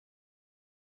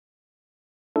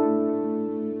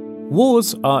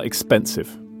Wars are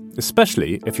expensive,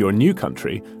 especially if you're a new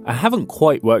country and haven't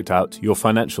quite worked out your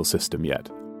financial system yet.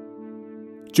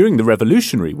 During the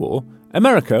Revolutionary War,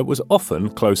 America was often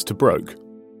close to broke.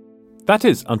 That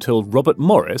is until Robert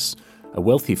Morris, a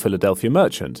wealthy Philadelphia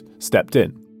merchant, stepped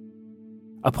in.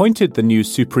 Appointed the new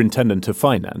superintendent of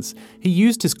finance, he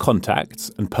used his contacts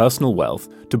and personal wealth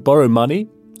to borrow money,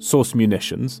 source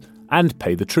munitions, and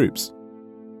pay the troops.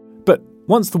 But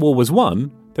once the war was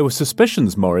won, there were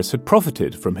suspicions Morris had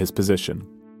profited from his position.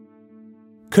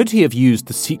 Could he have used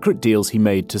the secret deals he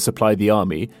made to supply the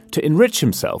army to enrich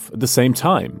himself at the same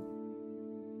time?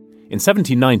 In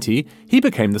 1790, he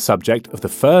became the subject of the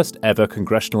first ever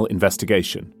congressional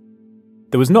investigation.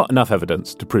 There was not enough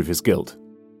evidence to prove his guilt.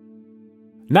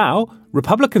 Now,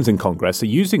 Republicans in Congress are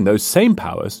using those same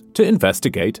powers to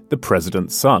investigate the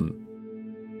president's son.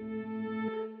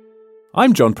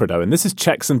 I'm John Prideaux, and this is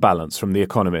Checks and Balance from The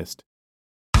Economist.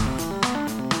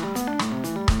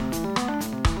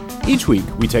 Each week,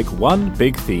 we take one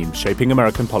big theme shaping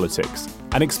American politics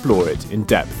and explore it in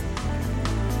depth.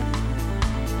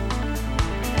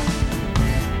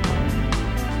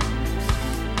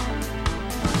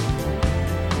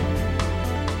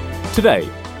 Today,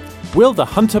 will the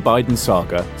Hunter Biden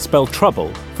saga spell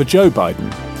trouble for Joe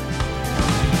Biden?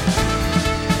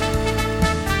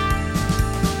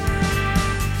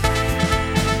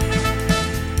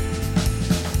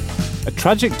 A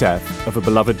tragic death of a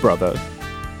beloved brother,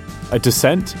 a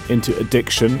descent into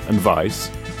addiction and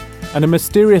vice, and a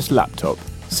mysterious laptop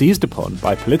seized upon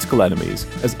by political enemies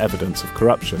as evidence of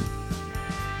corruption.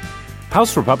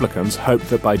 House Republicans hope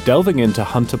that by delving into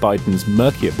Hunter Biden's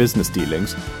murkier business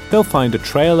dealings, they'll find a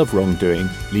trail of wrongdoing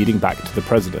leading back to the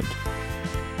president.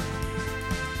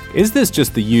 Is this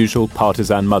just the usual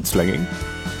partisan mudslinging?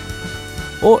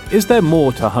 Or is there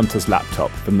more to Hunter's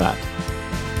laptop than that?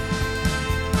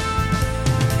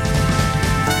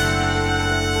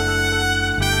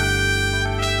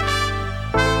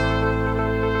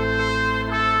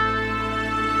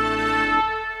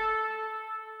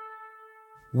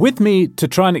 With me to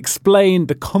try and explain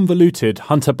the convoluted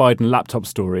Hunter Biden laptop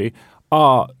story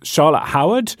are Charlotte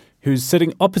Howard, who's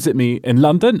sitting opposite me in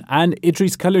London, and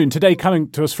Idris Kaloun, today coming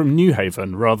to us from New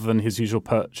Haven rather than his usual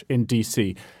perch in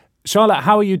DC. Charlotte,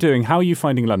 how are you doing? How are you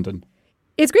finding London?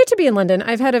 It's great to be in London.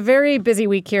 I've had a very busy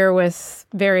week here with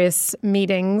various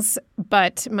meetings,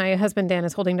 but my husband Dan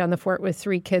is holding down the fort with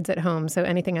 3 kids at home, so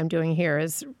anything I'm doing here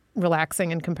is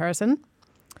relaxing in comparison.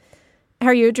 How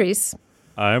are you, Idris?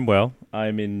 I'm well.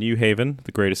 I'm in New Haven,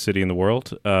 the greatest city in the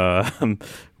world,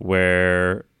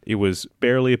 where it was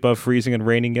barely above freezing and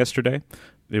raining yesterday.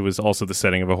 It was also the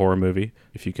setting of a horror movie,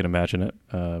 if you can imagine it.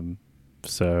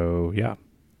 So, yeah,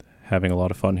 having a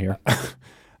lot of fun here.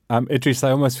 Idris,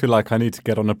 I almost feel like I need to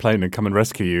get on a plane and come and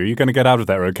rescue you. Are you going to get out of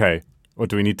there okay? Or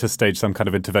do we need to stage some kind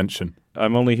of intervention?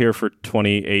 I'm only here for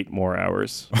 28 more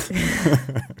hours.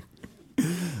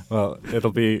 Well,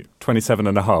 it'll be 27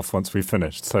 and a half once we've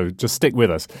finished, so just stick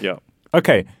with us. Yeah.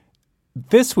 Okay.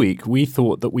 This week, we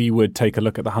thought that we would take a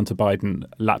look at the Hunter Biden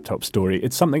laptop story.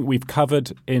 It's something we've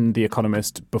covered in The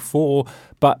Economist before,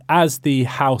 but as the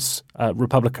House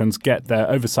Republicans get their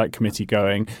oversight committee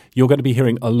going, you're going to be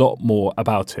hearing a lot more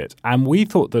about it. And we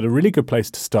thought that a really good place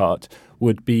to start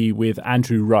would be with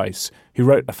Andrew Rice, who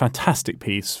wrote a fantastic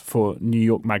piece for New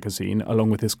York Magazine,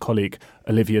 along with his colleague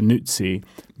Olivia Nuzzi.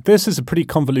 This is a pretty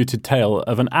convoluted tale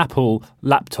of an Apple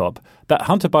laptop that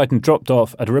Hunter Biden dropped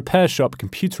off at a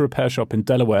computer repair shop in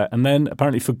Delaware, and then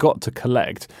apparently forgot to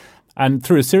collect. And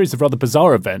through a series of rather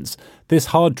bizarre events, this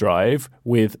hard drive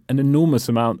with an enormous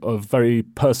amount of very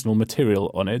personal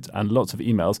material on it and lots of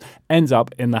emails ends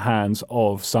up in the hands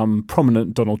of some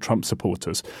prominent Donald Trump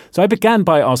supporters. So I began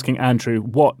by asking Andrew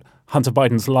what Hunter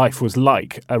Biden's life was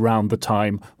like around the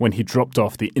time when he dropped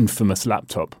off the infamous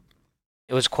laptop.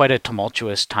 It was quite a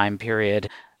tumultuous time period.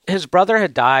 His brother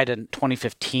had died in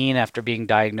 2015 after being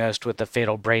diagnosed with a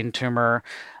fatal brain tumor.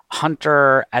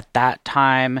 Hunter, at that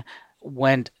time,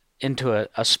 went into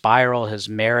a spiral. His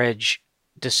marriage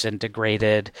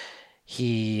disintegrated.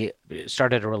 He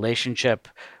started a relationship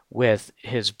with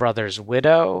his brother's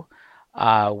widow,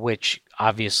 which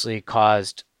obviously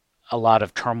caused a lot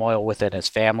of turmoil within his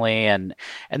family. And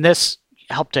this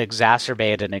helped to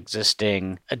exacerbate an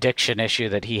existing addiction issue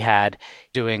that he had,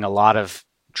 doing a lot of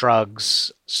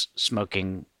drugs,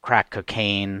 smoking crack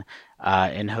cocaine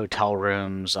in hotel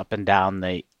rooms up and down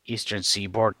the Eastern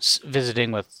Seaboard,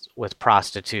 visiting with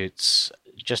prostitutes,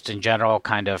 just in general,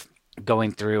 kind of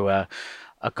going through a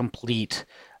complete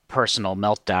personal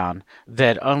meltdown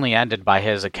that only ended, by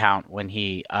his account, when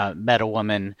he met a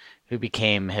woman who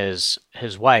became his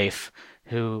wife,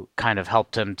 who kind of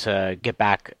helped him to get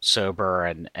back sober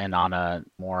and on a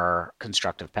more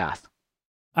constructive path.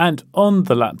 And on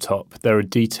the laptop, there are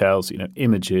details,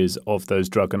 images of those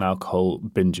drug and alcohol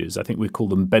binges. I think we call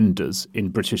them benders in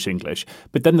British English.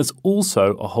 But then there's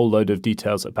also a whole load of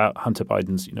details about Hunter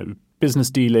Biden's, business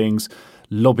dealings,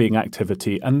 lobbying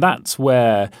activity. And that's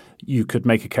where you could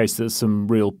make a case there's some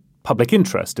real public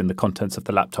interest in the contents of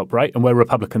the laptop, right? And where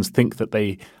Republicans think that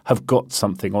they have got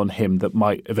something on him that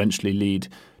might eventually lead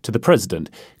to the president.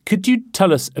 Could you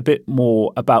tell us a bit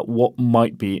more about what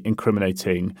might be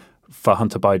incriminating for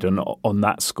Hunter Biden on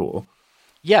that score?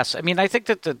 Yes. I mean, I think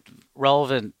that the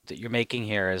relevant that you're making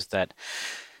here is that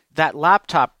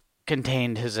laptop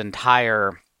contained his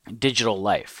entire digital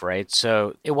life, right?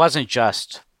 So it wasn't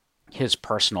just his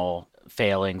personal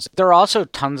failings. There are also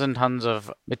tons and tons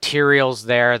of materials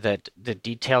there that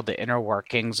detailed the inner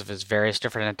workings of his various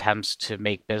different attempts to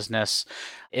make business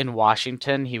in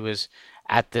Washington. He was,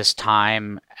 at this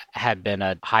time, had been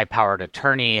a high-powered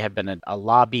attorney, had been a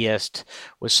lobbyist,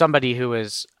 was somebody who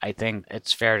was, I think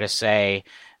it's fair to say,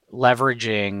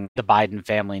 leveraging the Biden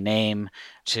family name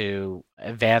to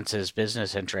advance his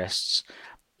business interests.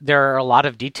 There are a lot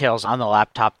of details on the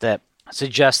laptop that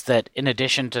suggest that in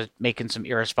addition to making some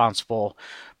irresponsible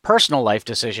personal life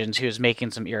decisions, he was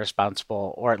making some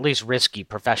irresponsible or at least risky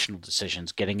professional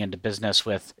decisions, getting into business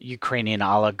with Ukrainian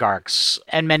oligarchs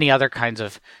and many other kinds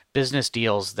of business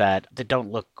deals that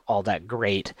don't look all that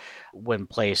great when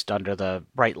placed under the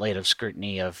bright light of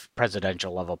scrutiny of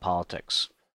presidential level politics.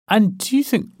 And do you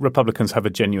think Republicans have a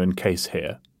genuine case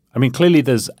here? I mean, clearly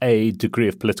there's a degree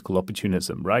of political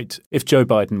opportunism, right? If Joe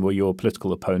Biden were your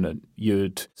political opponent,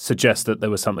 you'd suggest that there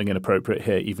was something inappropriate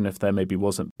here, even if there maybe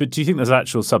wasn't. But do you think there's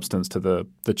actual substance to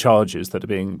the charges that are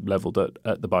being leveled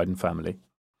at the Biden family?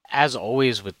 As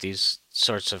always with these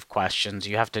sorts of questions,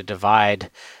 you have to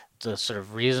divide the sort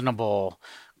of reasonable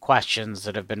questions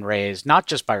that have been raised, not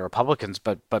just by Republicans,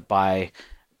 but by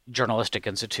journalistic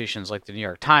institutions like the New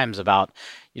York Times about,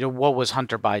 what was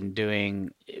Hunter Biden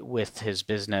doing with his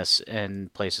business in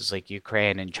places like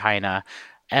Ukraine and China,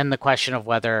 and the question of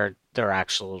whether there are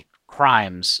actual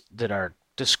crimes that are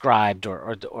described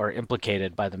or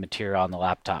implicated by the material on the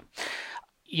laptop.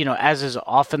 As is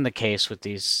often the case with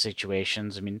these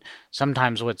situations, I mean,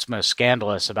 sometimes what's most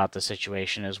scandalous about the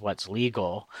situation is what's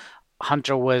legal.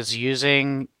 Hunter was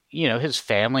using his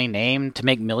family name to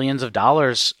make millions of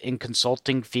dollars in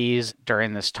consulting fees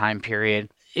during this time period.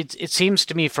 It seems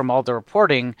to me from all the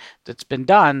reporting that's been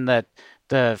done that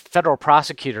the federal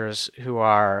prosecutors who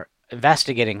are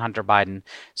investigating Hunter Biden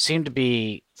seem to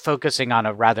be focusing on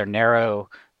a rather narrow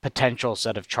potential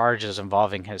set of charges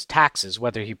involving his taxes,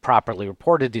 whether he properly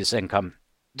reported this income.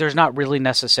 There's not really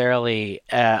necessarily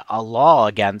a law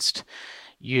against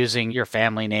using your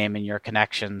family name and your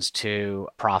connections to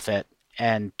profit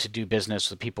and to do business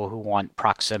with people who want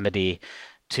proximity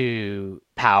to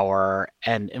power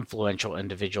and influential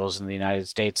individuals in the United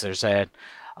States. There's a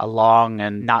long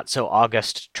and not so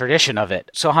august tradition of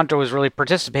it. So Hunter was really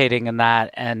participating in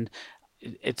that, and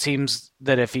it seems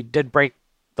that if he did break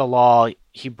the law,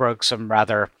 he broke some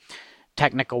rather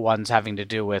technical ones having to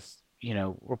do with,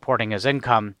 reporting his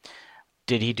income.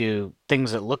 Did he do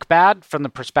things that look bad from the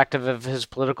perspective of his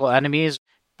political enemies?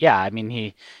 Yeah, I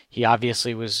mean, he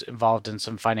obviously was involved in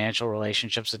some financial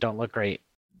relationships that don't look great.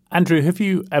 Andrew, have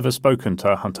you ever spoken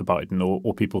to Hunter Biden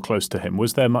or people close to him?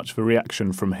 Was there much of a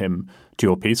reaction from him to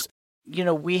your piece?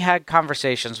 We had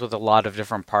conversations with a lot of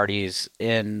different parties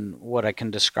in what I can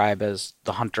describe as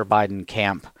the Hunter Biden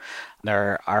camp.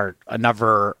 There are a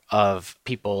number of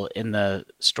people in the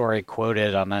story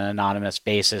quoted on an anonymous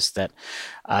basis that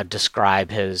describe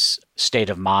his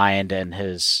state of mind and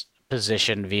his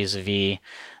position vis-a-vis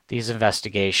these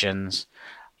investigations.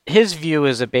 His view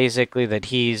is basically that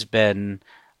he's been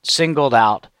singled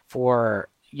out for,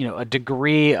 a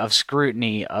degree of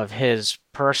scrutiny of his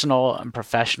personal and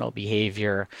professional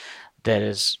behavior that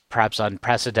is perhaps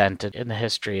unprecedented in the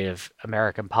history of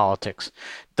American politics.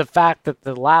 The fact that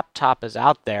the laptop is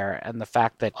out there and the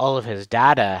fact that all of his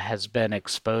data has been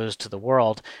exposed to the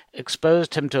world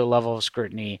exposed him to a level of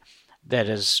scrutiny that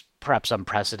is perhaps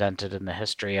unprecedented in the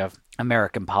history of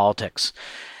American politics.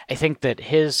 I think that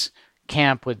his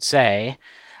camp would say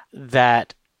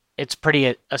that it's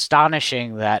pretty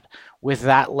astonishing that with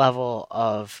that level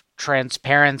of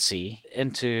transparency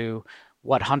into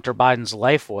what Hunter Biden's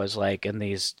life was like in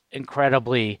these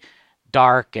incredibly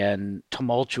dark and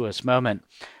tumultuous moments,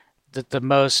 that the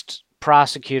most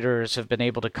prosecutors have been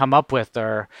able to come up with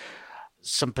are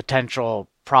some potential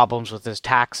problems with his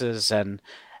taxes, and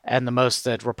the most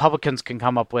that Republicans can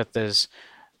come up with is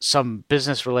some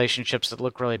business relationships that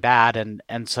look really bad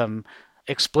and some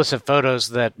explicit photos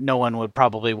that no one would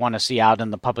probably want to see out in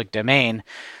the public domain,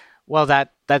 well,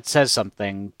 that says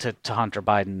something to Hunter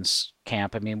Biden's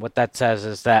camp. I mean, what that says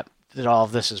is that all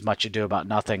of this is much ado about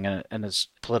nothing and is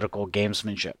political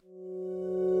gamesmanship.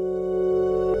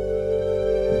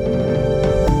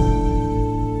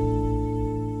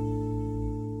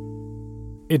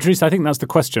 Idris, I think that's the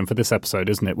question for this episode,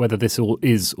 isn't it? Whether this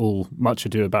is all much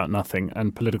ado about nothing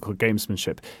and political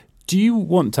gamesmanship. Do you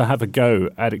want to have a go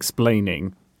at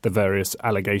explaining the various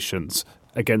allegations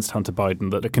against Hunter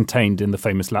Biden that are contained in the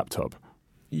famous laptop?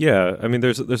 Yeah, I mean,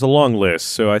 there's a long list,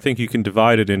 so I think you can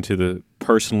divide it into the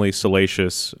personally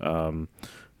salacious,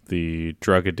 the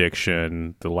drug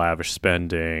addiction, the lavish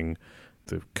spending,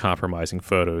 the compromising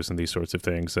photos, and these sorts of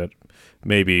things that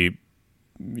maybe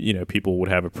people would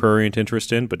have a prurient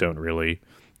interest in, but don't really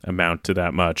amount to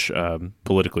that much,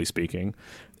 politically speaking.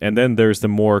 And then there's the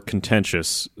more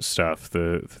contentious stuff,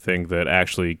 the thing that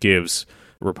actually gives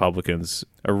Republicans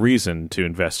a reason to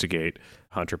investigate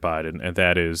Hunter Biden, and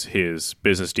that is his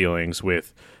business dealings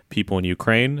with people in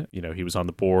Ukraine. He was on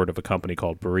the board of a company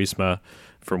called Burisma,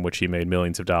 from which he made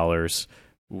millions of dollars,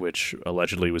 which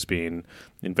allegedly was being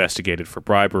investigated for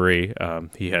bribery.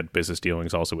 He had business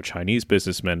dealings also with Chinese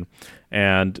businessmen.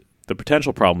 And the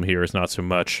potential problem here is not so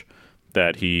much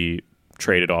that he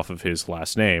traded off of his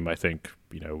last name. I think,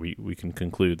 we can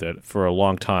conclude that for a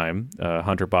long time,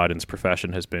 Hunter Biden's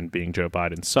profession has been being Joe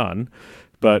Biden's son.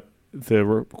 But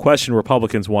the question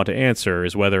Republicans want to answer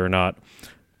is whether or not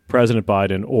President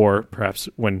Biden, or perhaps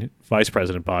when Vice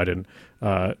President Biden,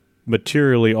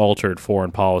 materially altered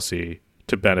foreign policy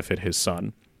to benefit his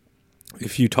son.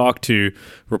 If you talk to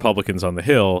Republicans on the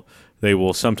Hill, they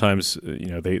will sometimes,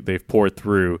 they've poured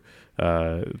through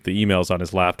the emails on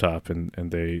his laptop and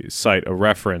they cite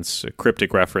a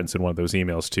cryptic reference in one of those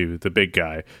emails to the big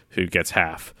guy who gets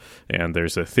half. And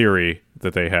there's a theory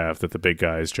that they have that the big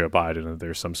guy is Joe Biden and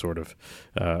there's some sort of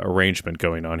arrangement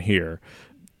going on here.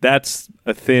 That's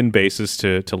a thin basis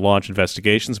to launch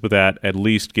investigations, but that at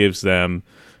least gives them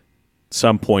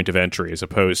some point of entry as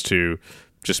opposed to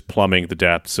just plumbing the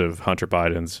depths of Hunter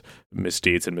Biden's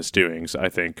misdeeds and misdoings, I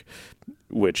think,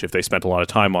 which if they spent a lot of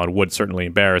time on would certainly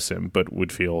embarrass him, but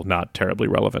would feel not terribly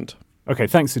relevant. Okay,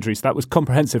 thanks, Idris. That was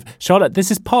comprehensive. Charlotte,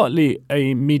 this is partly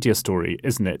a media story,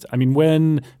 isn't it? I mean,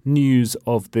 when news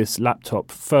of this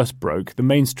laptop first broke, the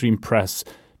mainstream press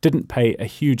didn't pay a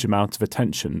huge amount of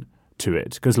attention to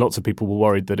it because lots of people were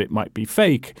worried that it might be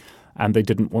fake and they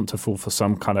didn't want to fall for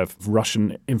some kind of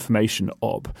Russian information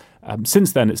op.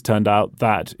 Since then, it's turned out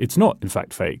that it's not, in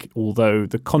fact, fake, although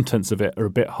the contents of it are a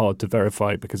bit hard to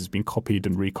verify because it's been copied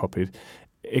and recopied,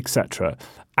 etc.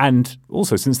 And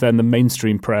also, since then, the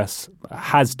mainstream press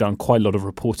has done quite a lot of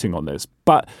reporting on this.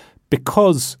 But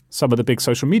because some of the big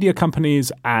social media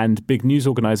companies and big news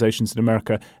organizations in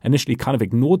America initially kind of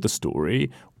ignored the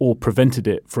story or prevented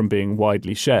it from being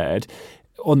widely shared,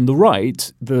 on the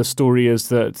right, the story is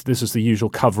that this is the usual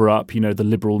cover-up, the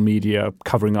liberal media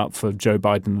covering up for Joe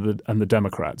Biden and the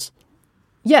Democrats.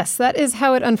 Yes, that is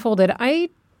how it unfolded.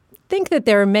 I think that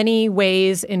there are many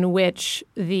ways in which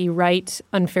the right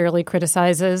unfairly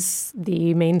criticizes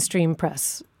the mainstream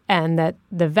press, and that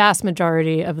the vast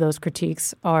majority of those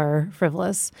critiques are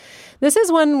frivolous. This is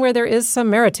one where there is some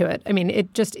merit to it. I mean,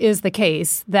 it just is the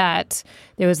case that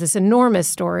there was this enormous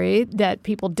story that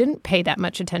people didn't pay that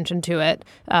much attention to it,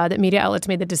 that media outlets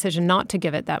made the decision not to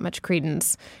give it that much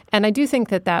credence. And I do think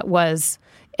that that was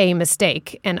a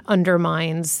mistake and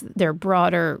undermines their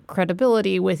broader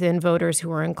credibility within voters who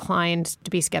are inclined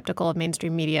to be skeptical of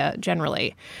mainstream media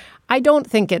generally. I don't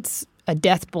think it's a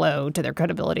death blow to their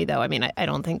credibility, though. I mean, I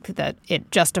don't think that it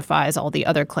justifies all the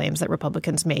other claims that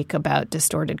Republicans make about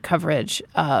distorted coverage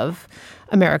of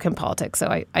American politics. So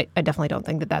I definitely don't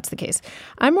think that that's the case.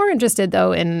 I'm more interested,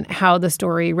 though, in how the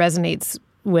story resonates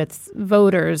with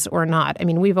voters or not. I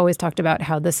mean, we've always talked about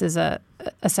how this is a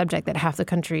subject that half the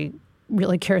country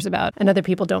really cares about and other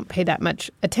people don't pay that much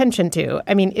attention to.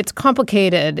 I mean, it's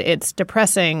complicated. It's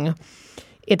depressing.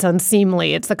 It's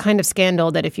unseemly. It's the kind of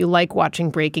scandal that if you like watching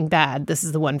Breaking Bad, this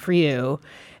is the one for you.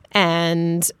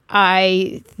 And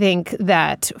I think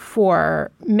that for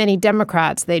many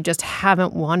Democrats, they just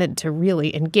haven't wanted to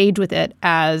really engage with it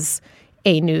as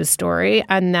a news story.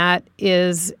 And that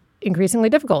is increasingly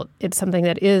difficult. It's something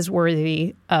that is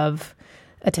worthy of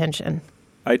attention.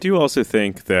 I do also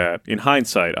think that in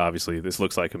hindsight, obviously, this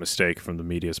looks like a mistake from the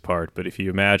media's part. But if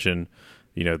you imagine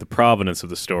the provenance of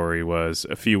the story was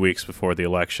a few weeks before the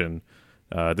election.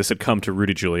 This had come to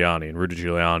Rudy Giuliani, and Rudy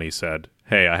Giuliani said,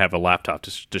 "Hey, I have a laptop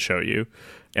to show you."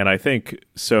 And I think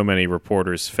so many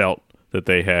reporters felt that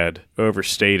they had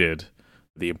overstated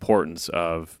the importance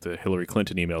of the Hillary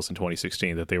Clinton emails in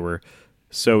 2016, that they were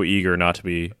so eager not to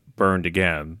be burned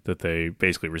again that they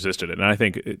basically resisted it. And I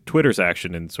think Twitter's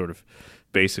action in sort of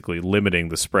basically limiting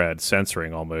the spread,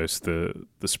 censoring almost the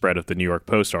spread of the New York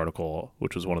Post article,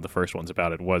 which was one of the first ones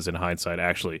about it, was in hindsight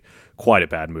actually quite a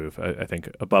bad move. I think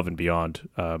above and beyond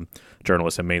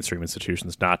journalists and mainstream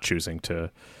institutions not choosing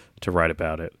to write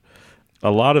about it.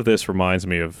 A lot of this reminds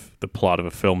me of the plot of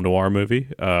a film noir movie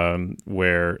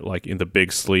where, like in The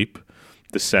Big Sleep,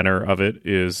 the center of it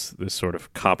is this sort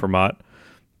of compromat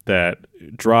that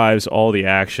drives all the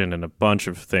action and a bunch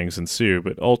of things ensue,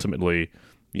 but ultimately,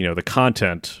 the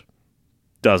content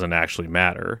doesn't actually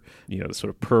matter. The sort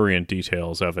of prurient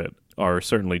details of it are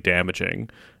certainly damaging,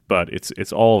 but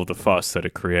it's all of the fuss that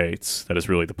it creates that is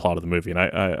really the plot of the movie. And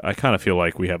I kind of feel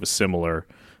like we have a similar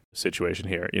situation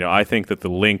here. I think that the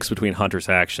links between Hunter's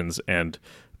actions and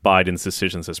Biden's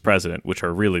decisions as president, which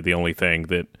are really the only thing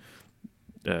that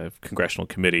congressional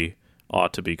committee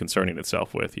ought to be concerning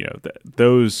itself with,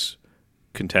 those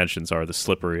contentions are the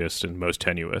slipperiest and most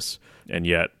tenuous, and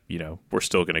yet we're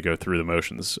still going to go through the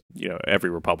motions. Every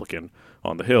Republican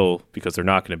on the Hill, because they're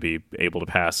not going to be able to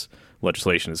pass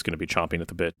legislation, is going to be chomping at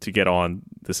the bit to get on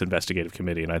this investigative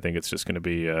committee, and I think it's just going to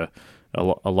be a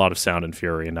lot of sound and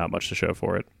fury and not much to show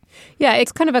for it. Yeah,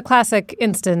 it's kind of a classic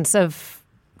instance of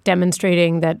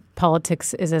demonstrating that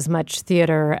politics is as much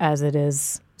theater as it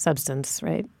is substance,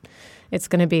 right? It's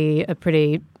going to be a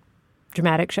pretty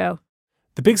dramatic show.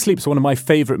 The Big Sleep's one of my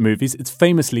favourite movies. It's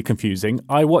famously confusing.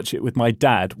 I watch it with my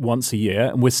dad once a year,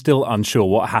 and we're still unsure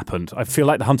what happened. I feel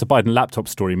like the Hunter Biden laptop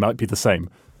story might be the same.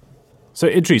 So,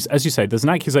 Idris, as you say, there's an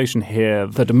accusation here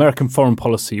that American foreign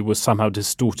policy was somehow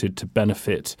distorted to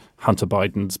benefit Hunter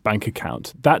Biden's bank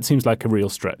account. That seems like a real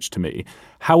stretch to me.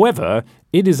 However,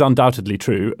 it is undoubtedly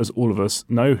true, as all of us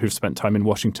know who've spent time in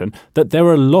Washington, that there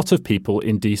are a lot of people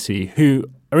in D.C. who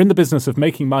are in the business of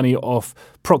making money off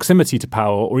proximity to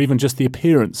power, or even just the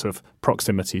appearance of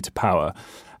proximity to power.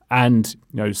 And,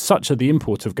 such are the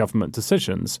import of government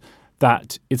decisions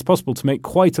that it's possible to make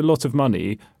quite a lot of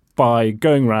money by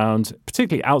going around,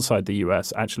 particularly outside the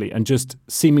US, actually, and just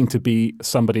seeming to be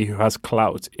somebody who has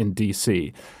clout in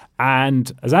DC.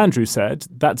 And as Andrew said,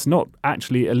 that's not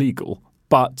actually illegal,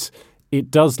 but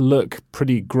it does look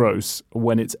pretty gross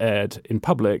when it's aired in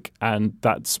public, and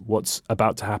that's what's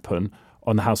about to happen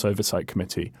on the House Oversight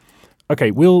Committee.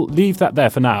 Okay, we'll leave that there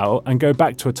for now and go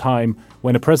back to a time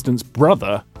when a president's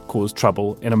brother caused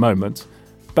trouble in a moment.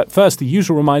 But first, the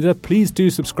usual reminder, please do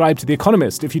subscribe to The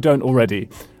Economist if you don't already.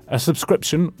 A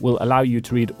subscription will allow you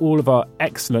to read all of our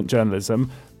excellent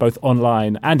journalism, both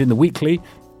online and in the weekly.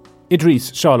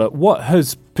 Idris, Charlotte, what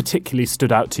has particularly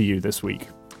stood out to you this week?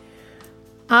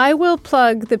 I will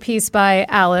plug the piece by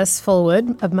Alice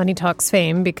Fulwood of Money Talks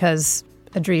fame, because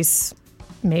Idris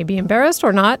may be embarrassed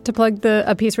or not to plug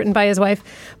a piece written by his wife,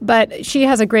 but she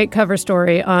has a great cover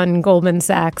story on Goldman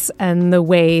Sachs and the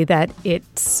way that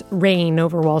its reign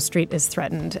over Wall Street is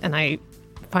threatened. And I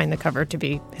find the cover to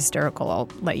be hysterical. I'll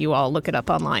let you all look it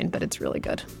up online, but it's really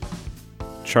good.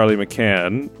 Charlie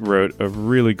McCann wrote a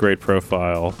really great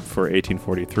profile for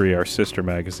 1843, our sister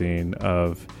magazine,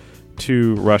 of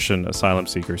two Russian asylum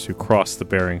seekers who crossed the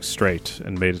Bering Strait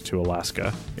and made it to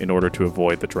Alaska in order to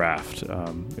avoid the draft.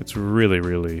 It's really,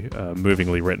 really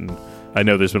movingly written. I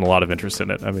know there's been a lot of interest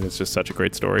in it. I mean, it's just such a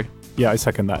great story. Yeah, I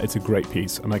second that. It's a great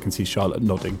piece, and I can see Charlotte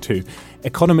nodding too.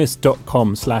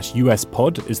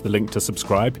 Economist.com/USpod is the link to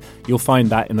subscribe. You'll find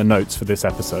that in the notes for this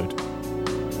episode.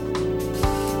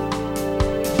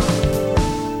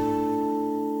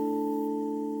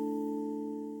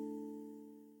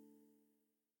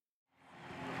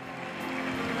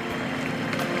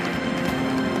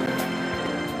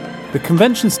 The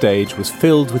convention stage was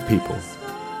filled with people.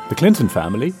 The Clinton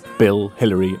family, Bill,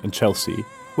 Hillary, and Chelsea,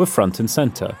 were front and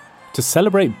center to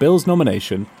celebrate Bill's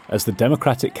nomination as the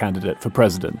Democratic candidate for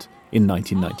president in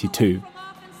 1992.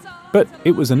 But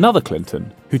it was another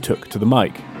Clinton who took to the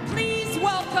mic. Please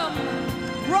welcome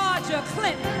Roger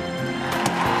Clinton.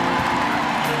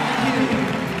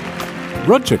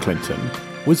 Roger Clinton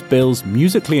was Bill's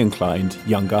musically inclined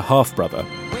younger half-brother.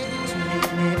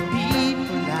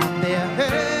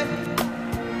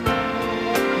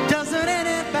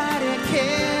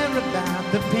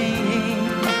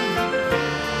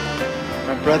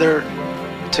 My brother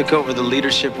took over the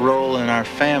leadership role in our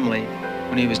family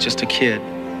when he was just a kid.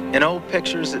 In old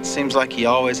pictures, it seems like he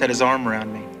always had his arm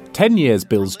around me. 10 years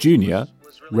Bill's junior,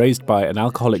 raised by an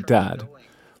alcoholic dad,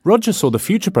 Roger saw the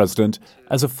future president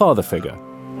as a father figure.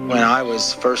 When I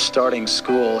was first starting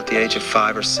school at the age of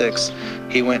 5 or 6,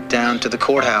 he went down to the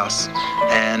courthouse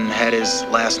and had his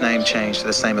last name changed to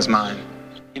the same as mine.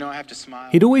 I have to smile.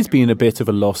 He'd always been a bit of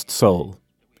a lost soul.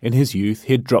 In his youth,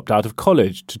 he had dropped out of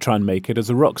college to try and make it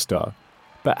as a rock star,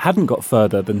 but hadn't got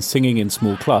further than singing in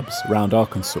small clubs around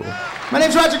Arkansas. My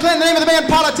name's Roger Clinton, the name of the band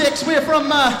Politics. We're from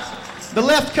the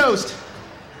left coast.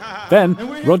 Then,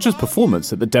 Roger's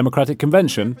performance at the Democratic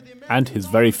Convention and his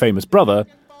very famous brother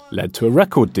led to a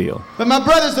record deal. But my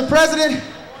brother's the president.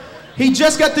 He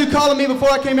just got through calling me before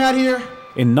I came out here.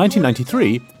 In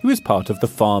 1993, he was part of the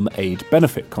Farm Aid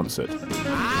benefit concert.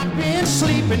 I've been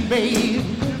sleeping, babe.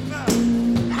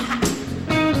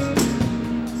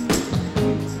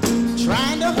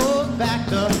 Trying to hold back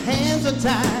the hands of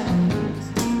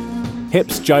time.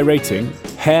 Hips gyrating,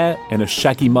 hair in a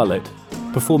shaggy mullet,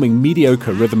 performing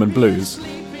mediocre rhythm and blues.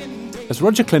 As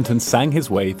Roger Clinton sang his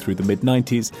way through the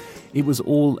mid-90s, it was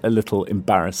all a little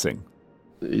embarrassing.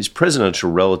 His presidential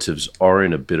relatives are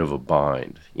in a bit of a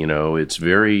bind. You know, it's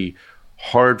very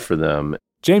hard for them.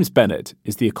 James Bennett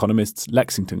is The Economist's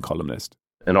Lexington columnist.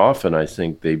 And often I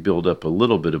think they build up a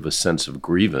little bit of a sense of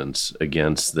grievance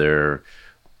against their,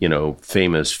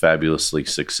 famous, fabulously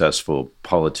successful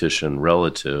politician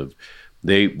relative.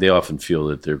 They often feel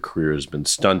that their career has been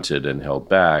stunted and held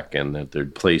back and that they're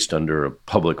placed under a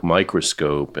public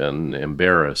microscope and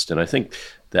embarrassed. And I think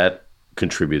that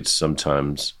contributes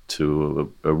sometimes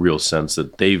to a real sense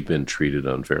that they've been treated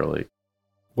unfairly.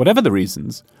 Whatever the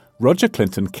reasons, Roger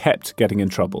Clinton kept getting in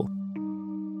trouble.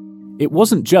 It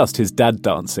wasn't just his dad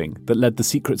dancing that led the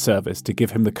Secret Service to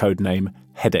give him the code name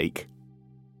Headache.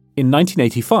 In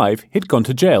 1985, he'd gone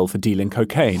to jail for dealing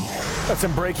cocaine. Got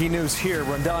some breaking news here.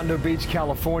 Redondo Beach,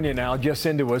 California now, just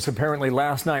into us. Apparently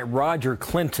last night, Roger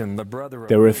Clinton, the brother of...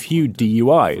 There were a few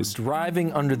DUIs.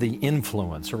 Driving under the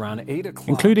influence around 8 o'clock.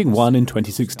 Including one in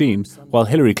 2016, while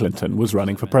Hillary Clinton was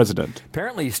running for president.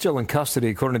 Apparently he's still in custody,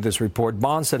 according to this report.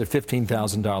 Bond set at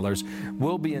 $15,000.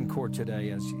 Will be in court today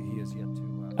as he is yet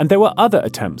to... And there were other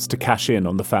attempts to cash in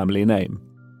on the family name.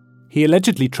 He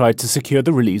allegedly tried to secure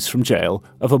the release from jail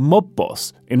of a mob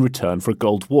boss in return for a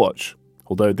gold watch,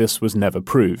 although this was never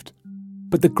proved.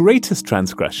 But the greatest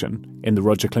transgression in the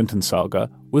Roger Clinton saga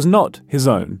was not his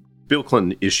own. Bill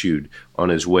Clinton issued on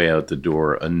his way out the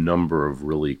door a number of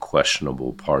really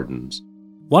questionable pardons.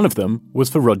 One of them was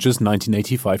for Roger's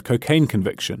 1985 cocaine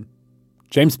conviction.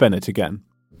 James Bennett again.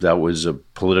 That was a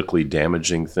politically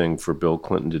damaging thing for Bill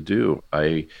Clinton to do.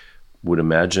 I would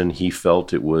imagine he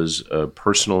felt it was a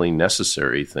personally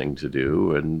necessary thing to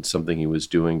do and something he was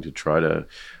doing to try to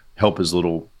help his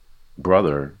little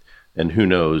brother. And who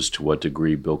knows to what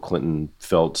degree Bill Clinton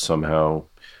felt somehow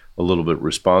a little bit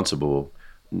responsible,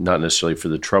 not necessarily for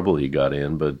the trouble he got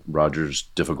in, but Roger's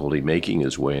difficulty making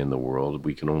his way in the world.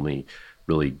 We can only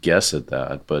really guess at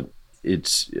that. But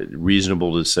it's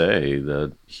reasonable to say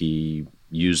that he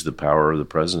used the power of the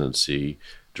presidency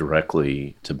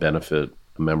directly to benefit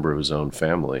a member of his own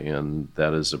family, and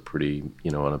that is a pretty,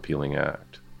 unappealing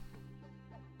act.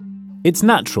 It's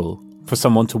natural for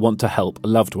someone to want to help a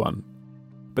loved one,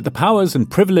 but the powers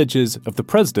and privileges of the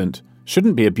president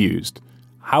shouldn't be abused,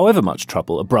 however much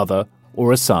trouble a brother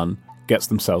or a son gets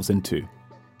themselves into.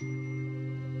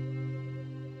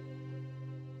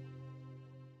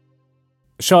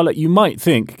 Charlotte, you might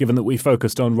think, given that we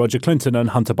focused on Roger Clinton and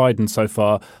Hunter Biden so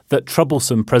far, that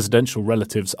troublesome presidential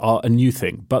relatives are a new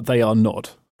thing, but they are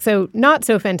not. So not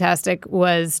so fantastic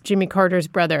was Jimmy Carter's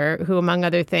brother, who, among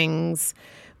other things,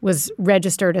 was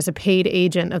registered as a paid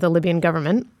agent of the Libyan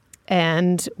government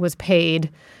and was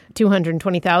paid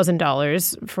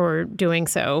 $220,000 for doing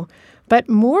so. But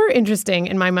more interesting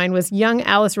in my mind was young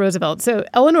Alice Roosevelt. So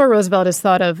Eleanor Roosevelt is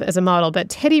thought of as a model, but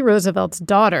Teddy Roosevelt's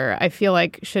daughter, I feel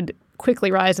like, should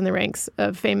quickly rise in the ranks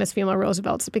of famous female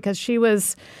Roosevelts because she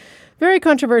was very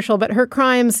controversial, but her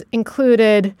crimes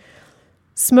included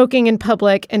smoking in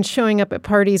public and showing up at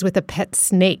parties with a pet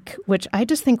snake, which I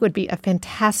just think would be a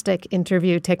fantastic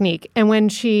interview technique. And when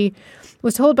she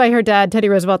was told by her dad, Teddy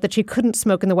Roosevelt, that she couldn't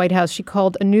smoke in the White House, she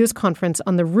called a news conference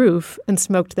on the roof and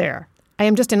smoked there. I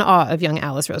am just in awe of young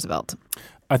Alice Roosevelt.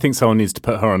 I think someone needs to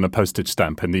put her on a postage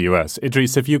stamp in the US.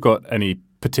 Idris, have you got any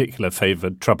particular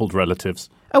favored troubled relatives?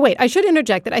 Oh, wait, I should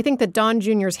interject that I think that Don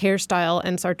Jr.'s hairstyle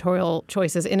and sartorial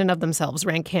choices in and of themselves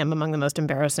rank him among the most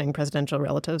embarrassing presidential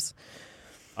relatives.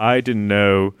 I didn't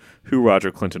know who Roger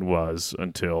Clinton was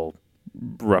until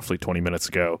roughly 20 minutes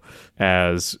ago.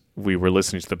 As we were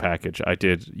listening to the package, I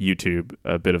did YouTube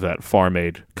a bit of that Farm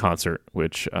Aid concert,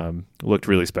 which looked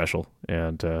really special.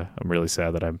 And I'm really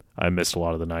sad that I missed a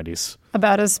lot of the 90s.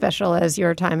 About as special as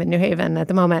your time in New Haven at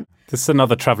the moment. This is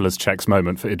another traveler's checks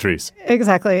moment for Idris.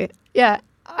 Exactly. Yeah.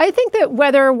 I think that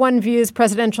whether one views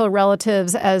presidential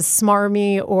relatives as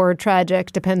smarmy or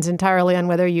tragic depends entirely on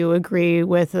whether you agree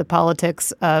with the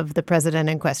politics of the president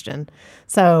in question.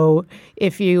 So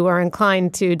if you are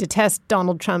inclined to detest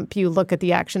Donald Trump, you look at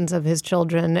the actions of his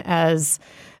children as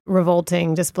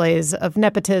revolting displays of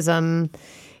nepotism.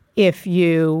 If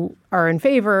you are in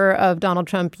favor of Donald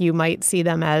Trump, you might see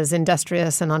them as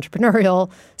industrious and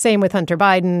entrepreneurial. Same with Hunter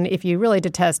Biden. If you really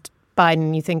detest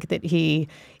Biden, you think that he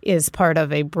is part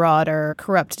of a broader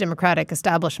corrupt Democratic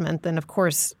establishment, then of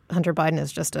course Hunter Biden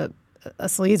is just a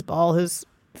sleazeball who's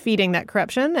feeding that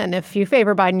corruption. And if you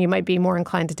favor Biden, you might be more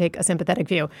inclined to take a sympathetic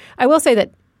view. I will say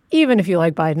that even if you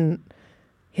like Biden,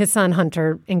 his son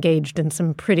Hunter engaged in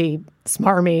some pretty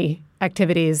smarmy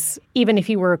activities, even if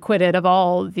he were acquitted of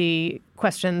all the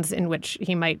questions in which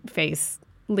he might face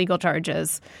legal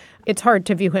charges. It's hard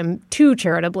to view him too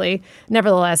charitably.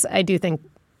 Nevertheless, I do think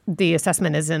the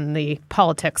assessment is in the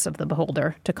politics of the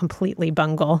beholder to completely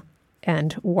bungle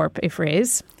and warp a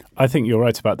phrase. I think you're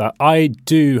right about that. I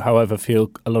do, however,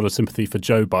 feel a lot of sympathy for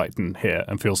Joe Biden here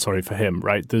and feel sorry for him,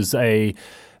 right? There's a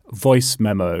voice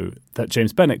memo that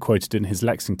James Bennett quoted in his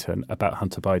Lexington about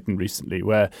Hunter Biden recently,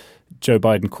 where Joe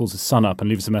Biden calls his son up and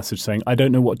leaves a message saying, "I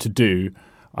don't know what to do.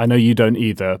 I know you don't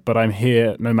either, but I'm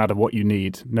here no matter what you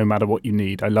need. No matter what you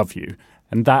need, I love you."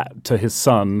 And that to his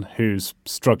son, who's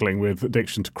struggling with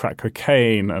addiction to crack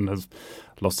cocaine and has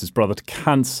lost his brother to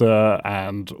cancer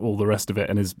and all the rest of it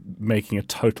and is making a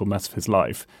total mess of his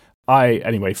life, I,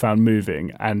 anyway, found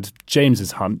moving. And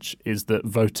James's hunch is that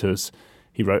voters,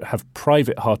 he wrote, have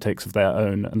private heartaches of their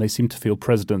own, and they seem to feel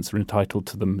presidents are entitled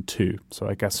to them too. So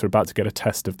I guess we're about to get a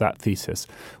test of that thesis.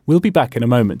 We'll be back in a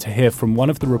moment to hear from one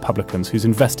of the Republicans who's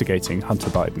investigating Hunter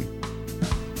Biden.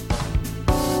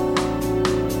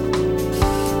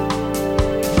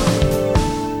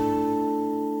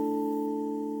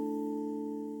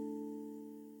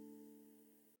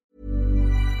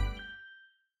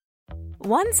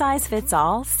 One size fits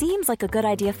all seems like a good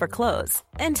idea for clothes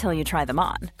until you try them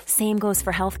on. Same goes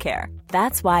for healthcare.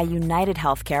 That's why United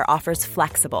Healthcare offers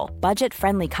flexible,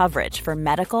 budget-friendly coverage for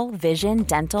medical, vision,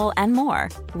 dental, and more.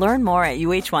 Learn more at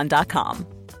uh1.com.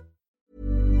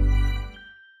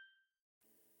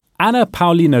 Ana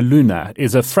Paulina Luna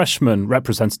is a freshman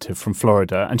representative from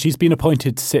Florida, and she's been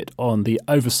appointed to sit on the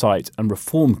Oversight and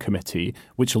Reform Committee,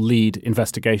 which will lead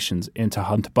investigations into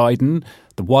Hunter Biden,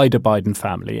 the wider Biden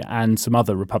family, and some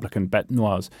other Republican bête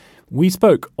noirs. We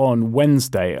spoke on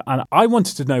Wednesday, and I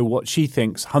wanted to know what she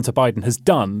thinks Hunter Biden has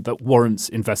done that warrants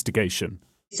investigation.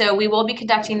 So we will be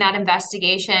conducting that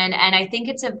investigation. And I think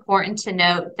it's important to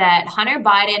note that Hunter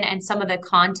Biden and some of the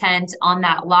content on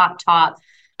that laptop,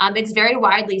 it's very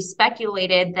widely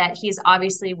speculated that he's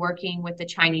obviously working with the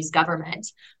Chinese government.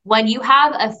 When you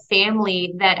have a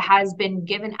family that has been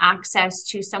given access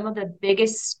to some of the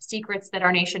biggest secrets that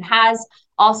our nation has,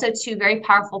 also to very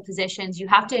powerful positions, you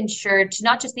have to ensure to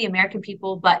not just the American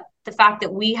people, but the fact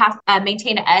that we have to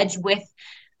maintain an edge with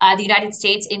the United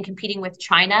States in competing with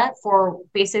China for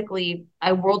basically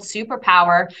a world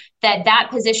superpower, that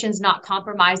position's not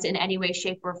compromised in any way,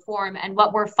 shape, or form. And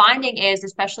what we're finding is,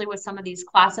 especially with some of these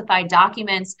classified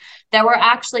documents that were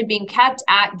actually being kept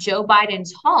at Joe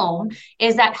Biden's home,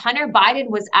 is that Hunter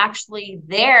Biden was actually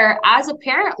there as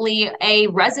apparently a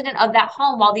resident of that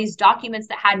home while these documents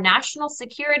that had national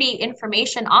security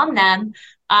information on them,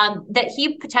 that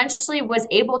he potentially was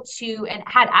able to and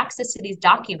had access to these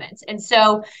documents. And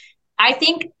so I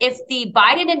think if the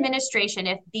Biden administration,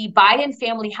 if the Biden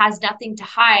family has nothing to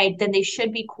hide, then they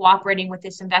should be cooperating with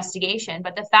this investigation.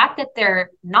 But the fact that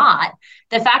they're not,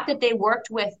 the fact that they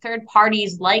worked with third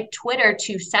parties like Twitter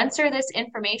to censor this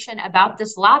information about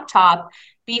this laptop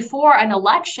before an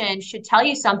election should tell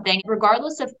you something.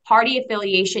 Regardless of party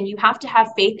affiliation, you have to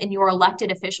have faith in your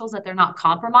elected officials that they're not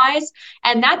compromised.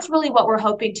 And that's really what we're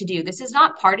hoping to do. This is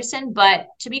not partisan, but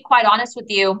to be quite honest with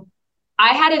you,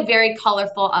 I had a very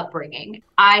colorful upbringing.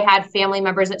 I had family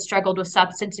members that struggled with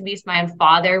substance abuse. My own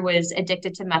father was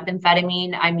addicted to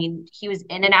methamphetamine. I mean, he was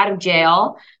in and out of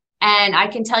jail. And I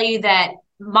can tell you that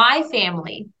my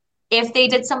family, if they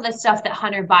did some of the stuff that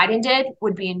Hunter Biden did,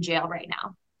 would be in jail right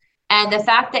now. And the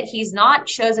fact that he's not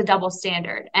shows a double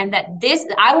standard, and that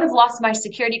I would have lost my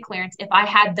security clearance if I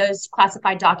had those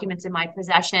classified documents in my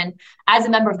possession as a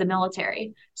member of the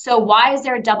military. So why is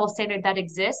there a double standard that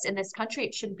exists in this country?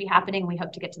 It shouldn't be happening. We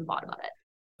hope to get to the bottom of it.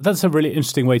 That's a really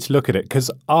interesting way to look at it,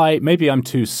 because maybe I'm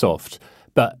too soft,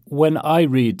 but when I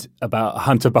read about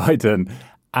Hunter Biden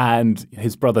and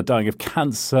his brother dying of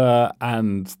cancer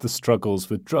and the struggles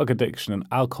with drug addiction and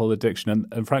alcohol addiction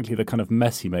and frankly, the kind of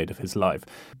mess he made of his life,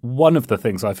 one of the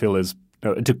things I feel is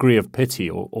a degree of pity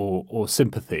or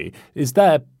sympathy is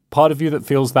there part of you that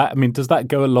feels that? I mean, does that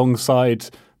go alongside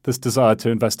this desire to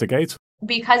investigate?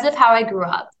 Because of how I grew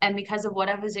up and because of what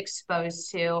I was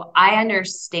exposed to, I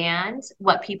understand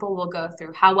what people will go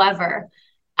through. However,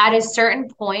 at a certain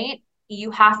point,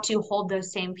 you have to hold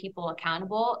those same people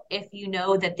accountable if you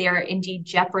know that they're indeed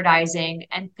jeopardizing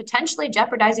and potentially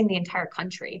jeopardizing the entire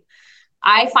country.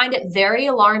 I find it very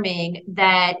alarming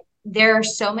that there are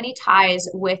so many ties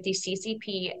with the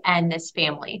CCP and this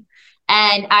family.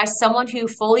 And as someone who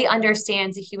fully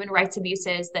understands the human rights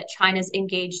abuses that China's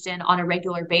engaged in on a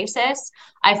regular basis,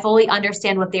 I fully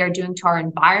understand what they are doing to our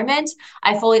environment.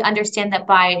 I fully understand that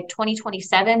by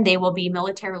 2027, they will be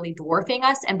militarily dwarfing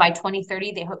us. And by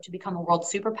 2030, they hope to become a world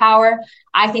superpower.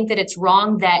 I think that it's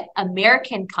wrong that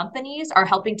American companies are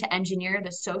helping to engineer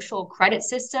the social credit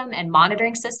system and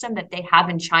monitoring system that they have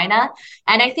in China.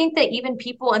 And I think that even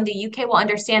people in the UK will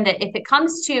understand that if it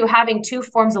comes to having two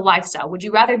forms of lifestyle, would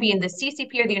you rather be in the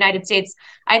CCP or the United States?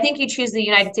 I think you choose the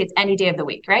United States any day of the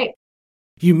week, right?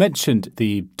 You mentioned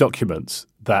the documents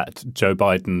that Joe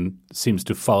Biden seems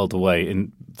to have filed away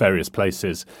in various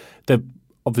places.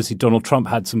 Obviously, Donald Trump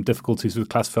had some difficulties with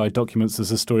classified documents.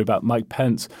 There's a story about Mike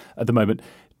Pence at the moment.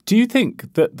 Do you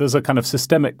think that there's a kind of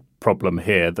systemic problem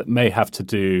here that may have to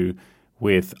do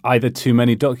with either too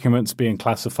many documents being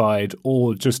classified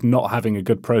or just not having a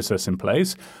good process in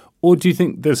place? Or do you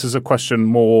think this is a question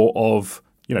more of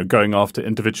going after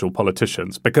individual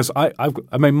politicians? Because I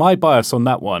mean, my bias on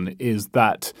that one is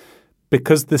that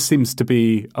because this seems to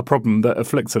be a problem that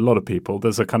afflicts a lot of people,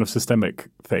 there's a kind of systemic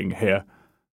thing here.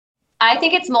 I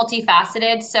think it's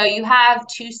multifaceted. So you have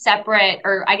two separate,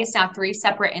 or I guess now three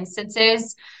separate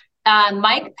instances.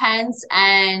 Mike Pence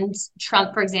and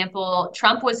Trump, for example,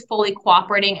 Trump was fully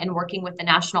cooperating and working with the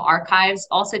National Archives.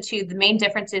 Also, too, the main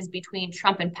differences between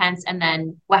Trump and Pence and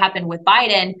then what happened with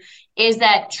Biden is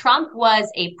that Trump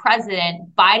was a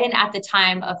president. Biden, at the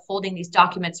time of holding these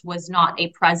documents, was not a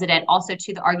president. Also,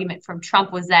 too, the argument from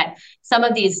Trump was that some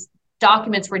of these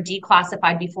documents were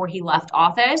declassified before he left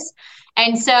office.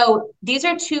 And so these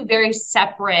are two very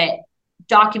separate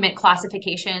document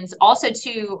classifications. Also,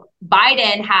 too,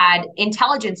 Biden had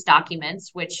intelligence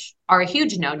documents, which are a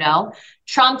huge no-no.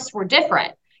 Trump's were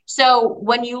different. So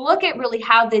when you look at really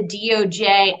how the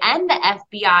DOJ and the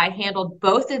FBI handled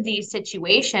both of these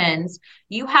situations,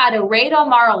 you had a raid on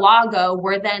Mar-a-Lago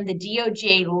where then the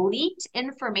DOJ leaked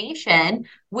information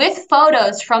with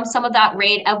photos from some of that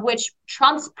raid, of which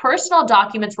Trump's personal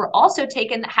documents were also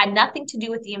taken that had nothing to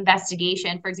do with the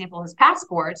investigation, for example, his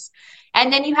passports.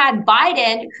 And then you had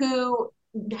Biden, who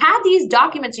had these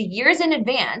documents years in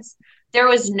advance. There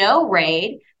was no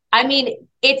raid. I mean,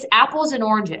 it's apples and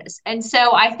oranges. And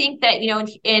so I think that,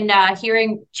 in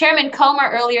hearing Chairman Comer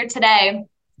earlier today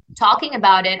talking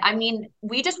about it, I mean,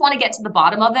 we just want to get to the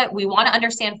bottom of it. We want to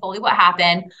understand fully what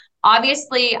happened.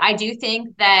 Obviously, I do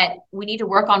think that we need to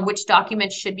work on which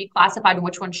documents should be classified and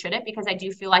which ones shouldn't, because I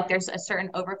do feel like there's a certain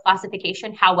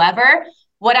overclassification. However,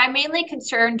 what I'm mainly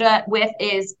concerned with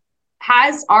is,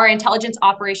 has our intelligence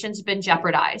operations been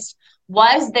jeopardized?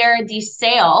 Was there the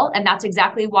sale, and that's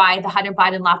exactly why the Hunter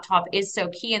Biden laptop is so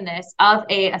key in this, of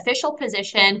a official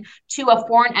position to a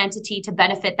foreign entity to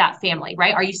benefit that family,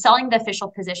 right? Are you selling the official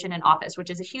position in office, which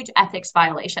is a huge ethics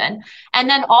violation? And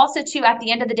then also, too, at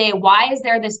the end of the day, why is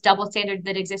there this double standard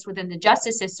that exists within the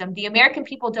justice system? The American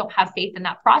people don't have faith in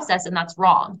that process, and that's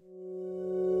wrong.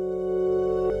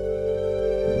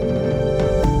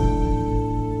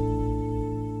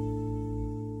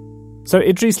 So,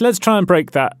 Idris, let's try and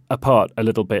break that apart a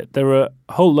little bit. There are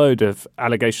a whole load of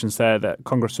allegations there that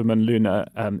Congresswoman Luna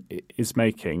is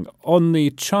making on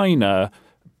the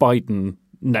China-Biden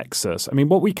nexus. I mean,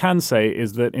 what we can say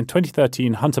is that in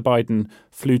 2013, Hunter Biden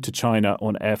flew to China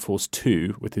on Air Force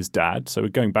Two with his dad. So we're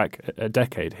going back a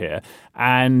decade here.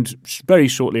 And very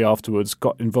shortly afterwards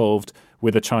got involved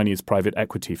with a Chinese private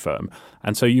equity firm.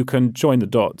 And so you can join the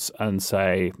dots and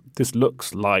say, this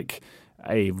looks like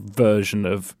a version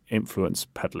of influence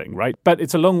peddling, right? But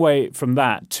it's a long way from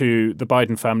that to the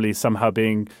Biden family somehow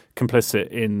being complicit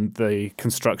in the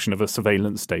construction of a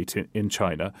surveillance state in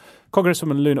China.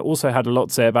 Congresswoman Luna also had a lot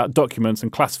to say about documents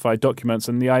and classified documents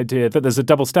and the idea that there's a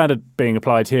double standard being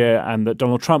applied here and that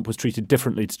Donald Trump was treated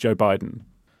differently to Joe Biden.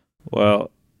 Well,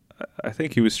 I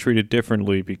think he was treated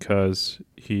differently because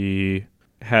he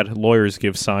had lawyers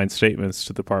give signed statements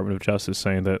to the Department of Justice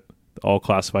saying that all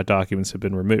classified documents had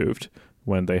been removed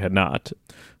when they had not.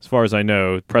 As far as I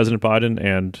know, President Biden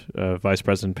and Vice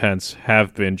President Pence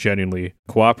have been genuinely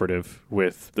cooperative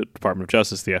with the Department of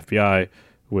Justice, the FBI,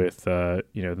 with the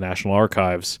National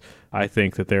Archives. I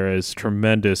think that there is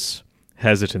tremendous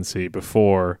hesitancy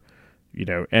before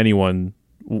anyone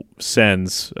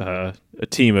sends a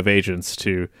team of agents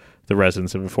to the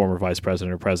residence of a former vice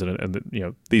president or president,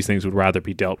 and these things would rather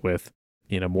be dealt with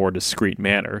in a more discreet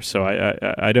manner. So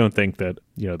I don't think that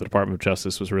the Department of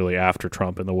Justice was really after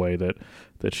Trump in the way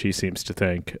that she seems to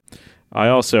think.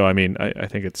 I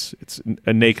think it's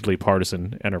a nakedly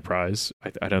partisan enterprise.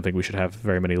 I don't think we should have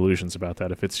very many illusions about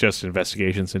that. If it's just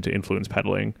investigations into influence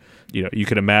peddling, you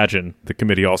could imagine the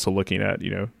committee also looking at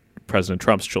President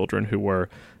Trump's children, who were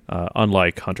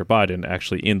unlike Hunter Biden,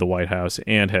 actually in the White House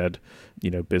and had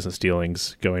business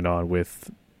dealings going on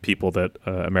with people that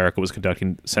America was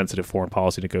conducting sensitive foreign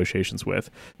policy negotiations with.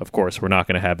 Of course, we're not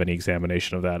going to have any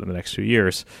examination of that in the next 2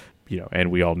 years,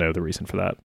 and we all know the reason for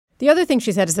that. The other thing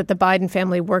she said is that the Biden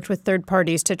family worked with third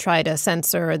parties to try to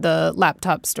censor the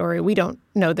laptop story. We don't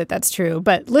know that that's true.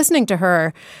 But listening to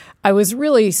her, I was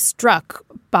really struck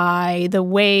by the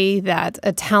way that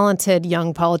a talented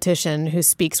young politician who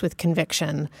speaks with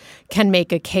conviction can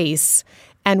make a case,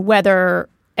 and whether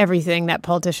everything that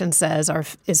politician says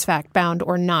is fact-bound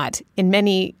or not, in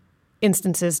many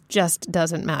instances just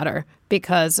doesn't matter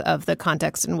because of the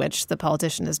context in which the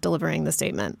politician is delivering the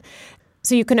statement.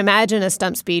 So you can imagine a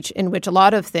stump speech in which a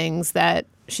lot of things that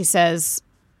she says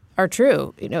are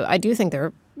true. I do think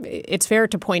it's fair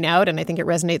to point out, and I think it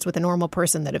resonates with a normal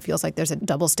person, that it feels like there's a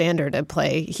double standard at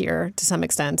play here to some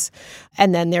extent.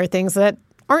 And then there are things that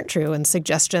aren't true and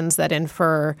suggestions that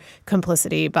infer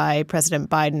complicity by President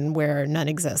Biden where none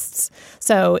exists.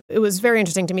 So it was very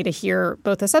interesting to me to hear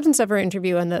both the substance of her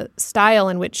interview and the style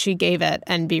in which she gave it,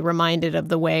 and be reminded of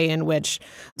the way in which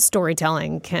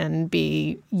storytelling can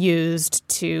be used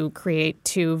to create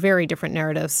two very different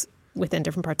narratives within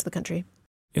different parts of the country.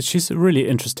 She's a really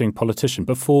interesting politician.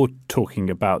 Before talking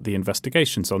about the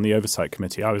investigations on the Oversight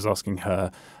Committee, I was asking her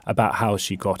about how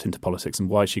she got into politics and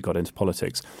why she got into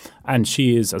politics. And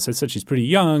she is, as I said, she's pretty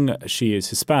young. She is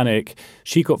Hispanic.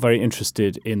 She got very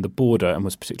interested in the border and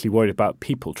was particularly worried about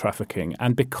people trafficking.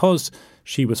 And because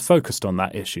she was focused on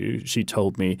that issue, she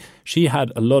told me she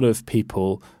had a lot of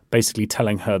people basically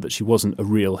telling her that she wasn't a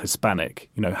real Hispanic.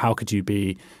 How could you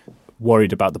be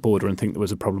worried about the border and think there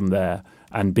was a problem there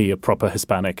and be a proper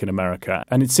Hispanic in America?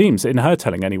 And it seems, in her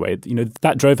telling anyway,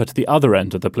 that drove her to the other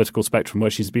end of the political spectrum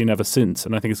where she's been ever since.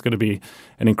 And I think it's going to be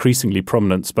an increasingly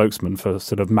prominent spokesman for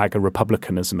sort of MAGA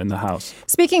Republicanism in the House.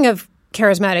 Speaking of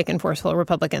charismatic and forceful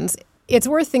Republicans, it's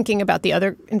worth thinking about the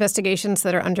other investigations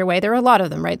that are underway. There are a lot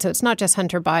of them, right? So it's not just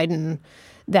Hunter Biden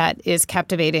that is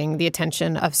captivating the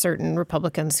attention of certain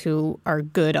Republicans who are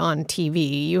good on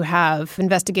TV. You have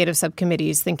investigative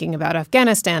subcommittees thinking about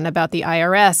Afghanistan, about the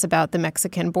IRS, about the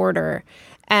Mexican border.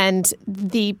 And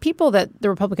the people that the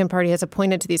Republican Party has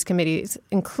appointed to these committees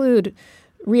include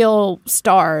real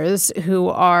stars who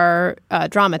are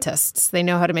dramatists. They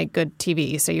know how to make good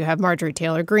TV. So you have Marjorie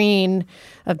Taylor Greene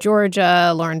of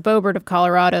Georgia, Lauren Boebert of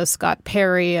Colorado, Scott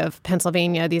Perry of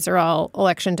Pennsylvania. These are all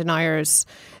election deniers.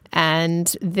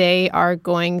 And they are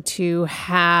going to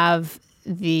have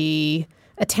the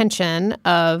attention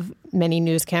of many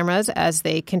news cameras as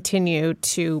they continue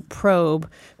to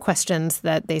probe questions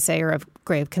that they say are of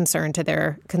grave concern to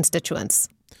their constituents.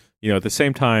 At the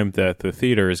same time that the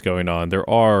theater is going on, there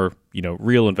are,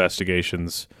 real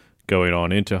investigations going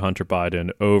on into Hunter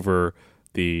Biden over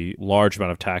the large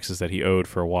amount of taxes that he owed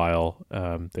for a while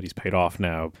that he's paid off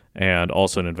now, and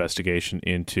also an investigation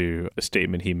into a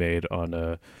statement he made on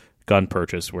a gun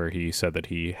purchase where he said that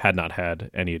he had not had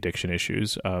any addiction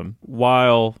issues.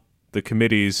 While the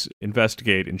committees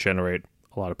investigate and generate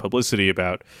a lot of publicity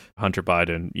about Hunter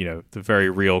Biden, the very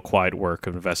real quiet work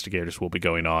of investigators will be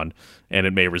going on, and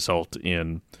it may result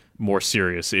in more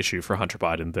serious issue for Hunter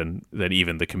Biden than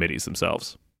even the committees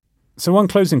themselves. So one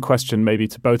closing question maybe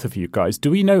to both of you guys.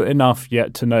 Do we know enough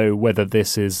yet to know whether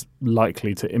this is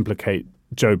likely to implicate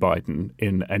Joe Biden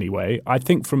in any way? I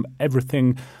think from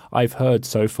everything I've heard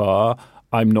so far,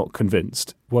 I'm not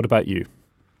convinced. What about you?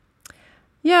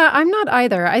 Yeah, I'm not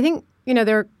either. I think,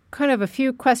 there are kind of a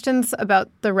few questions about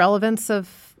the relevance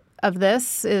of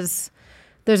this.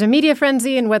 There's a media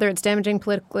frenzy and whether it's damaging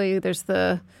politically. There's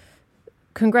the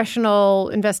congressional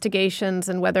investigations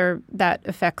and whether that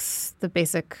affects the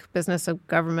basic business of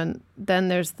government. Then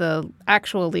there's the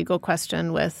actual legal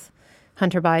question with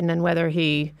Hunter Biden and whether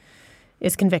he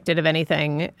is convicted of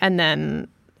anything. And then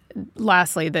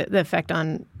lastly, the effect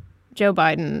on Joe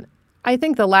Biden. I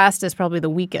think the last is probably the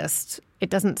weakest. It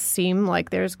doesn't seem like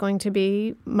there's going to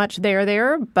be much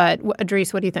there, but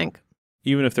Idris, what do you think?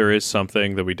 Even if there is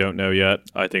something that we don't know yet,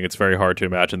 I think it's very hard to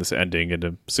imagine this ending in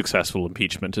a successful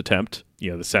impeachment attempt.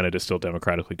 The Senate is still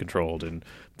democratically controlled, and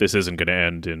this isn't going to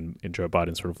end in Joe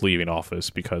Biden sort of leaving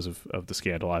office because of the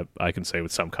scandal, I can say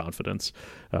with some confidence.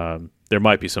 There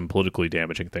might be some politically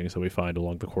damaging things that we find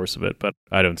along the course of it, but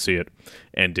I don't see it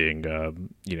ending,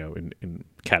 in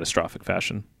catastrophic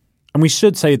fashion. And we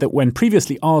should say that when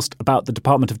previously asked about the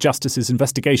Department of Justice's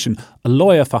investigation, a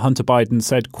lawyer for Hunter Biden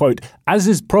said, quote, "As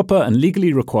is proper and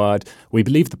legally required, we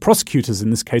believe the prosecutors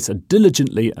in this case are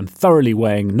diligently and thoroughly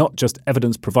weighing not just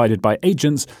evidence provided by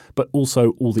agents, but also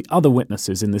all the other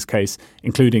witnesses in this case,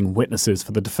 including witnesses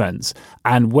for the defense."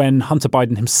 And when Hunter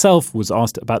Biden himself was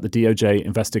asked about the DOJ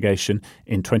investigation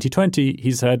in 2020,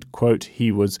 he said, quote,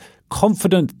 he was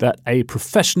confident that a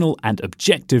professional and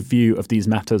objective view of these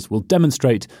matters will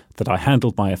demonstrate that I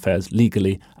handled my affairs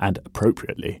legally and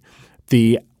appropriately.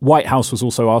 The White House was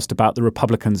also asked about the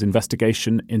Republicans'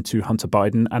 investigation into Hunter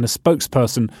Biden, and a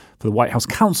spokesperson for the White House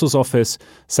counsel's office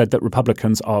said that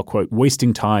Republicans are, quote,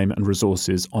 wasting time and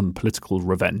resources on political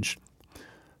revenge.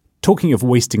 Talking of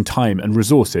wasting time and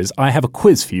resources, I have a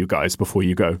quiz for you guys before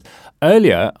you go.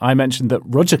 Earlier, I mentioned that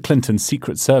Roger Clinton's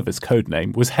Secret Service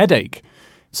codename was Headache.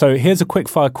 So here's a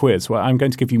quick-fire quiz where I'm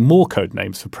going to give you more code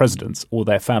names for presidents or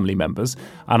their family members,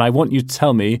 and I want you to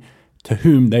tell me to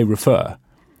whom they refer.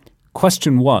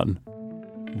 Question 1.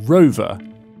 Rover,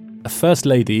 a first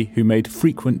lady who made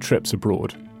frequent trips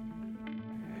abroad.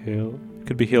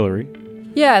 Could be Hillary.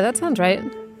 Yeah, that sounds right.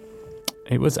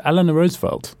 It was Eleanor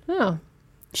Roosevelt. Oh.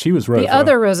 She was Rover. The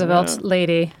other Roosevelt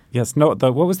lady. Yes, not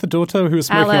the. What was the daughter who was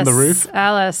smoking on the roof?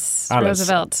 Alice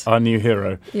Roosevelt. Our new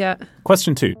hero. Yeah.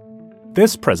 Question 2.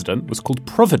 This president was called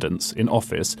Providence in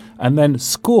office and then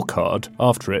Scorecard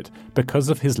after it because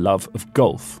of his love of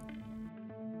golf.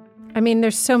 I mean,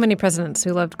 there's so many presidents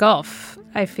who loved golf.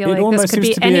 I feel like this could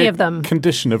be any of them.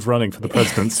 Condition of running for the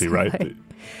presidency, right? I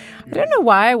don't know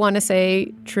why I want to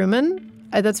say Truman.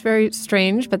 That's very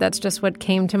strange, but that's just what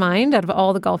came to mind out of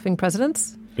all the golfing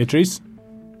presidents. Idris?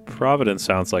 Providence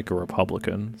sounds like a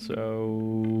Republican,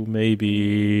 so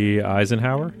maybe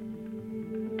Eisenhower?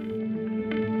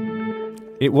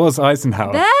 It was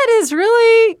Eisenhower. That is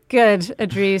really good,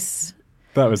 Idris.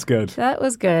 That was good. That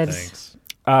was good. Thanks.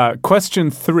 Question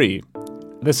 3.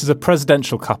 This is a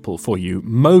presidential couple for you,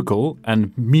 Mogul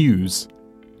and Muse.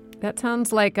 That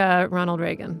sounds like Ronald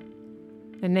Reagan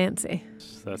and Nancy.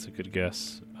 That's a good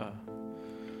guess.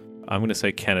 I'm going to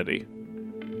say Kennedy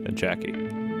and Jackie.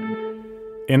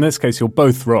 In this case, you're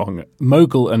both wrong.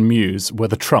 Mogul and Muse were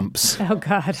the Trumps. Oh,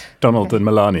 God. Donald and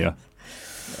Melania.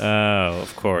 Oh,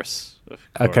 of course.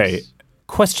 Okay.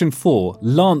 Question 4.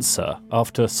 Lancer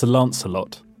after Sir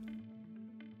Lancelot.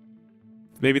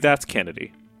 Maybe that's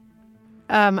Kennedy.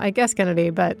 I guess Kennedy,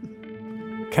 but...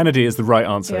 Kennedy is the right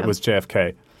answer. Yeah. It was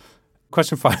JFK.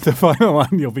 Question 5, the final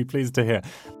one you'll be pleased to hear.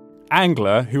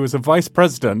 Angler who was a vice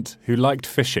president who liked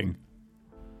fishing.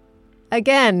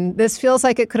 Again, this feels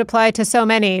like it could apply to so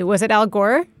many. Was it Al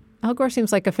Gore? Al Gore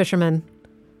seems like a fisherman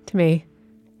to me.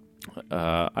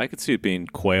 I could see it being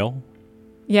Quayle.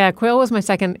 Yeah, Quayle was my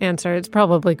second answer. It's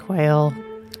probably Quayle.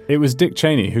 It was Dick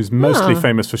Cheney, who's mostly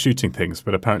famous for shooting things,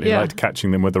 but apparently liked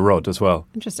catching them with a rod as well.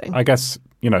 Interesting. I guess,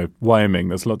 Wyoming,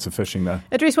 there's lots of fishing there.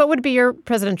 Idris, what would be your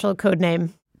presidential code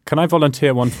name? Can I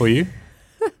volunteer one for you?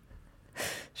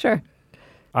 Sure.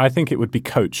 I think it would be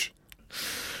Coach.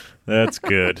 That's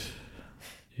good.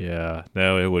 Yeah,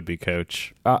 no, it would be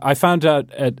Coach. I found out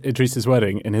at Idris's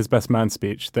wedding in his best man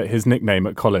speech that his nickname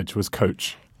at college was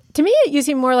Coach. To me, you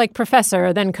seem more like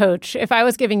Professor than Coach. If I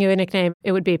was giving you a nickname,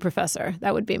 it would be Professor.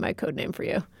 That would be my code name for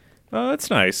you. Oh, that's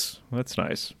nice. That's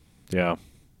nice. Yeah.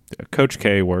 Coach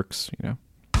K works,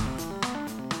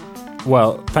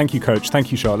 Well, thank you, Coach.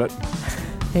 Thank you, Charlotte.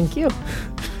 Thank you.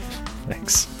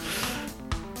 Thanks.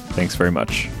 Thanks very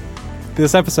much.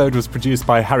 This episode was produced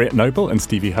by Harriet Noble and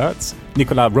Stevie Hertz.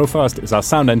 Nicolas Rofast is our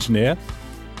sound engineer.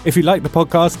 If you like the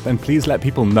podcast, then please let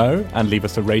people know and leave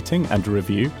us a rating and a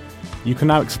review. You can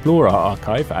now explore our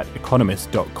archive at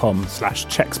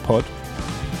economist.com/checkspod.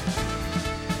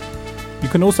 You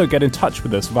can also get in touch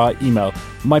with us via email.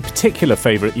 My particular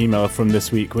favourite email from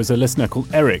this week was a listener called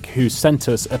Eric who sent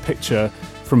us a picture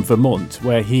from Vermont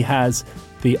where he has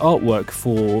the artwork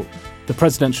for the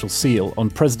presidential seal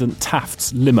on President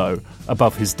Taft's limo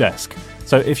above his desk.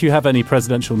 So if you have any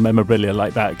presidential memorabilia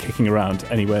like that kicking around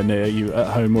anywhere near you at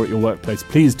home or at your workplace,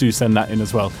 please do send that in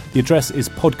as well. The address is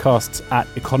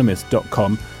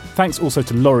podcasts@economist.com. Thanks also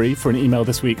to Laurie for an email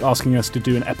this week asking us to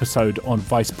do an episode on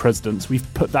vice presidents.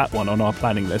 We've put that one on our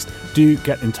planning list. Do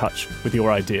get in touch with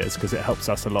your ideas because it helps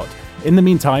us a lot. In the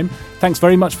meantime, thanks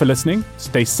very much for listening.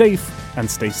 Stay safe and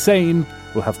stay sane.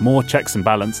 We'll have more checks and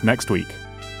balance next week.